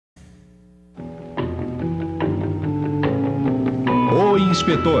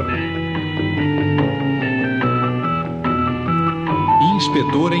Inspetor.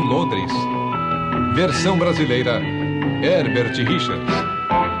 Inspetor em Londres. Versão brasileira, Herbert Richards.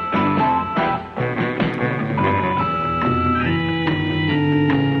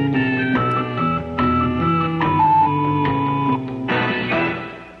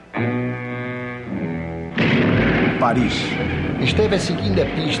 Paris. Estava seguindo a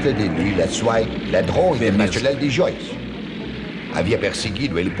pista de Louis Lassoy, ladrão internacional de joias. Havia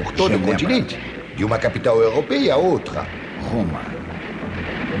perseguido ele por todo o continente, de uma capital europeia a outra. Roma.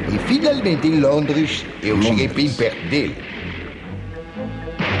 E finalmente em Londres, eu cheguei bem perto dele.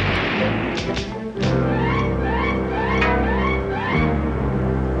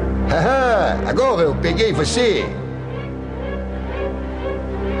 Haha, agora eu peguei você.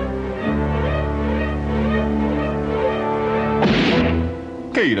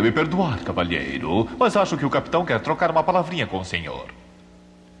 Queira me perdoar, cavalheiro, mas acho que o capitão quer trocar uma palavrinha com o senhor.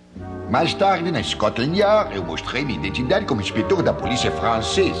 Mais tarde, na Scotland Yard, eu mostrei minha identidade como inspetor da polícia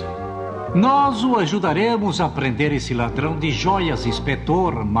francesa. Nós o ajudaremos a prender esse ladrão de joias,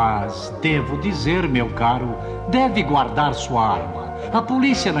 inspetor, mas devo dizer, meu caro, deve guardar sua arma. A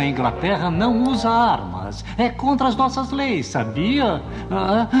polícia na Inglaterra não usa armas. É contra as nossas leis, sabia?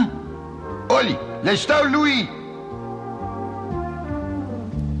 Olhe, lá está o Louis.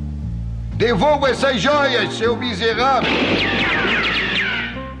 Devolva essas joias, seu miserável!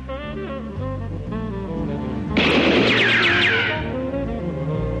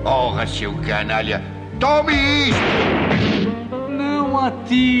 Ora, seu canalha, tome isto! Não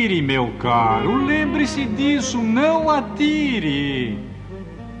atire, meu caro. Lembre-se disso, não atire.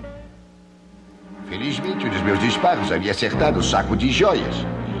 Felizmente, um dos meus disparos havia acertado o saco de joias.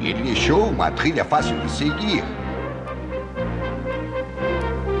 E ele deixou uma trilha fácil de seguir.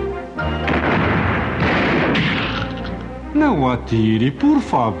 Não atire, por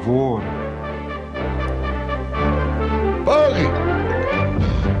favor. Pare!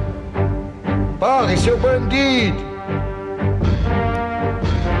 Pare, seu bandido!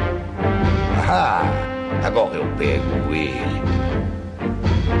 Ah, agora eu pego ele.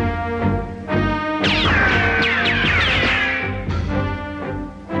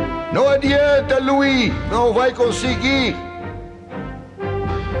 Não adianta, Louis! Não vai conseguir!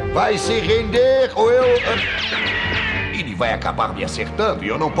 Vai se render ou eu... Ele vai acabar me acertando e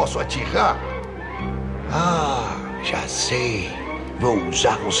eu não posso atirar. Ah, já sei. Vou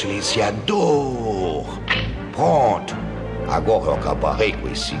usar um silenciador. Pronto. Agora eu acabarei com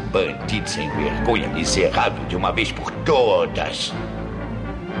esse bandido sem vergonha miserável de uma vez por todas.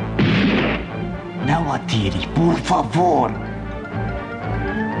 Não atire, por favor.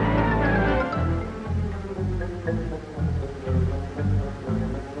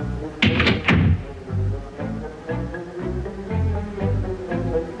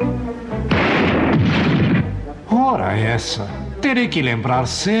 Ora essa. Terei que lembrar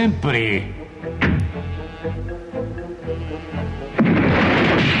sempre.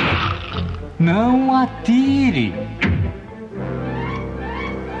 Não atire.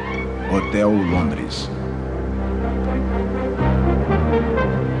 Hotel Londres.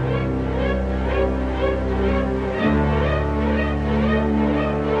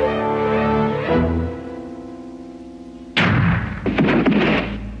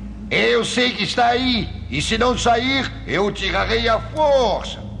 Eu sei que está aí. E se não sair, eu o tirarei à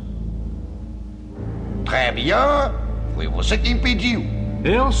força. Très bien. Foi você quem pediu.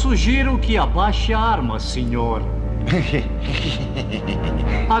 Eu sugiro que abaixe a arma, senhor.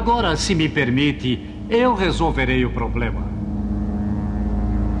 Agora, se me permite, eu resolverei o problema.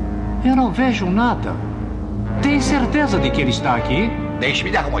 Eu não vejo nada. Tem certeza de que ele está aqui?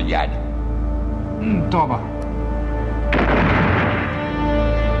 Deixe-me dar uma olhada. Toma.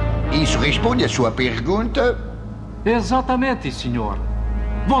 Isso responde à sua pergunta? Exatamente, senhor.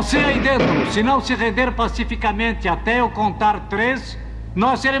 Você aí dentro, se não se render pacificamente até eu contar 3,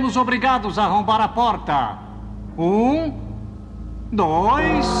 nós seremos obrigados a arrombar a porta. 1,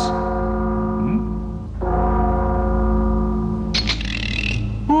 2...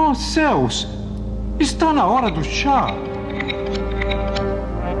 Oh, céus! Está na hora do chá.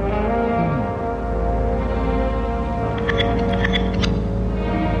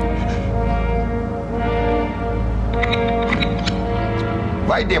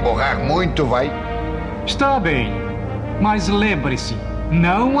 Vai demorar muito, vai? Está bem, mas lembre-se,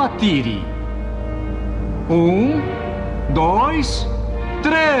 não atire. 1, 2,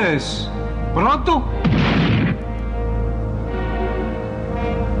 3. Pronto?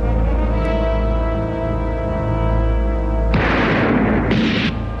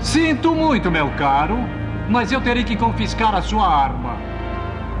 Sinto muito, meu caro, mas eu terei que confiscar a sua arma.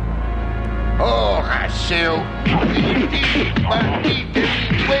 Ora, seu bandido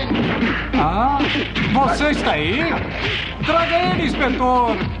delinquente! Ah, você está aí? Traga ele,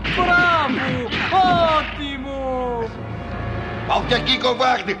 inspetor! Bravo! Ótimo! Volte aqui,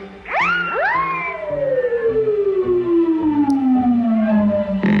 covarde!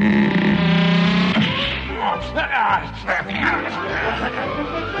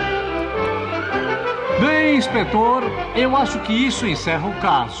 Bem, inspetor, eu acho que isso encerra o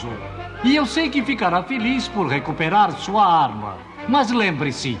caso. E eu sei que ficará feliz por recuperar sua arma. Mas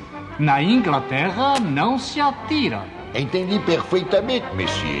lembre-se, na Inglaterra não se atira. Entendi perfeitamente,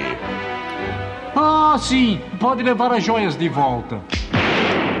 monsieur. Ah, sim, pode levar as joias de volta.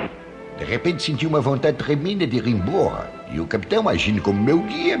 De repente senti uma vontade tremenda de ir embora. E o capitão, agindo como meu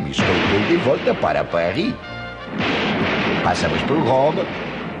guia, me escoltou de volta para Paris. Passamos por Roma,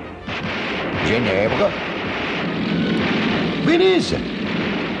 Genebra, Veneza.